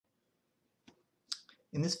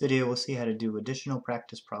In this video, we'll see how to do additional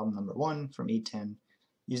practice problem number 1 from E10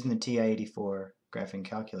 using the TI-84 graphing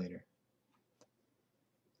calculator.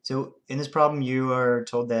 So in this problem, you are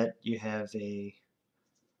told that you have a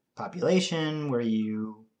population where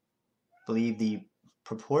you believe the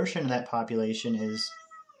proportion of that population is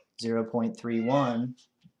 0.31,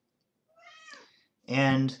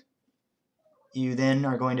 and you then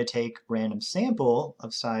are going to take random sample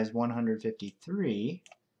of size 153,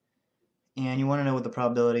 and you want to know what the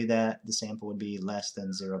probability that the sample would be less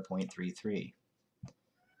than 0.33.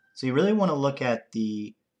 So you really want to look at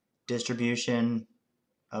the distribution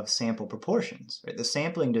of sample proportions, right? The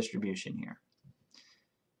sampling distribution here.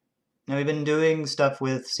 Now we've been doing stuff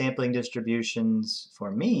with sampling distributions for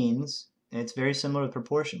means, and it's very similar with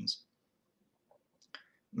proportions.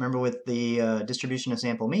 Remember, with the distribution of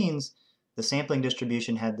sample means, the sampling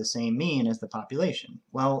distribution had the same mean as the population.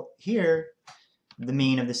 Well, here, the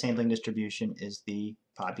mean of the sampling distribution is the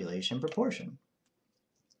population proportion.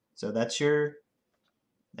 So that's your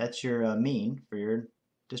mean for your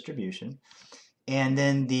distribution. And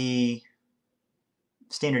then the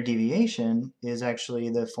standard deviation is actually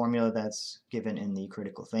the formula that's given in the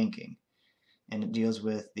critical thinking. And it deals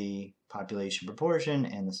with the population proportion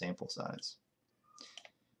and the sample size.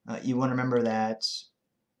 You want to remember that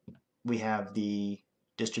we have the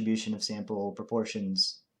distribution of sample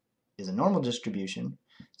proportions is a normal distribution,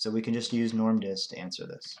 so we can just use norm dist to answer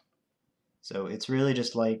this. So it's really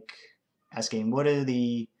just like asking what is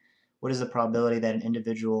the probability that an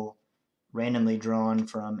individual randomly drawn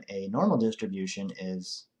from a normal distribution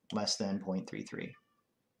is less than 0.33.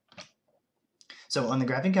 So on the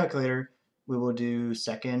graphing calculator, we will do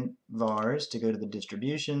second vars to go to the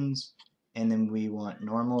distributions, and then we want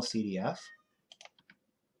normal CDF.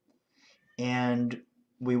 And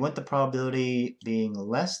we want the probability being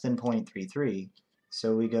less than 0.33,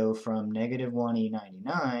 so we go from negative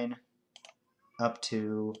 1e99 up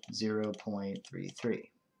to 0.33.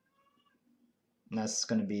 And that's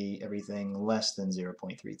going to be everything less than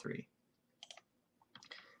 0.33.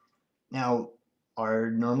 Now,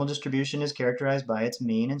 our normal distribution is characterized by its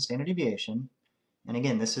mean and standard deviation. And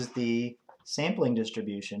again, this is the sampling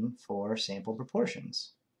distribution for sample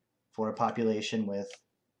proportions for a population with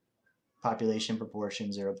population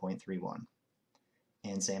proportion 0.31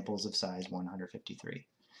 and samples of size 153.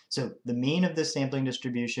 So the mean of this sampling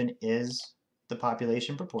distribution is the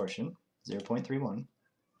population proportion, 0.31.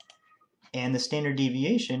 And the standard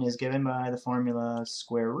deviation is given by the formula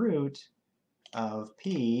square root of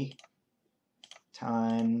p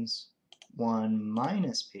times 1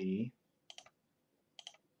 minus p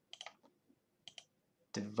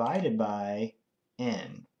divided by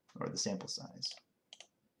n, or the sample size.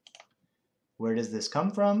 Where does this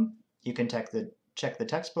come from? You can check the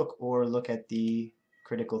textbook or look at the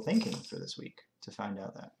critical thinking for this week to find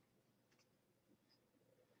out that.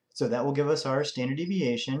 So that will give us our standard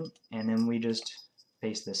deviation, and then we just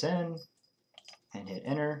paste this in and hit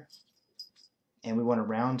enter. And we want to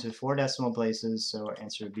round to 4 decimal places, so our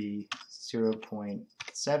answer would be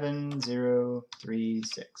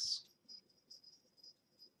 0.7036.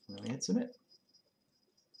 And then we hit submit.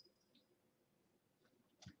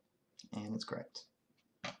 And it's correct.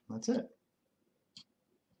 That's it.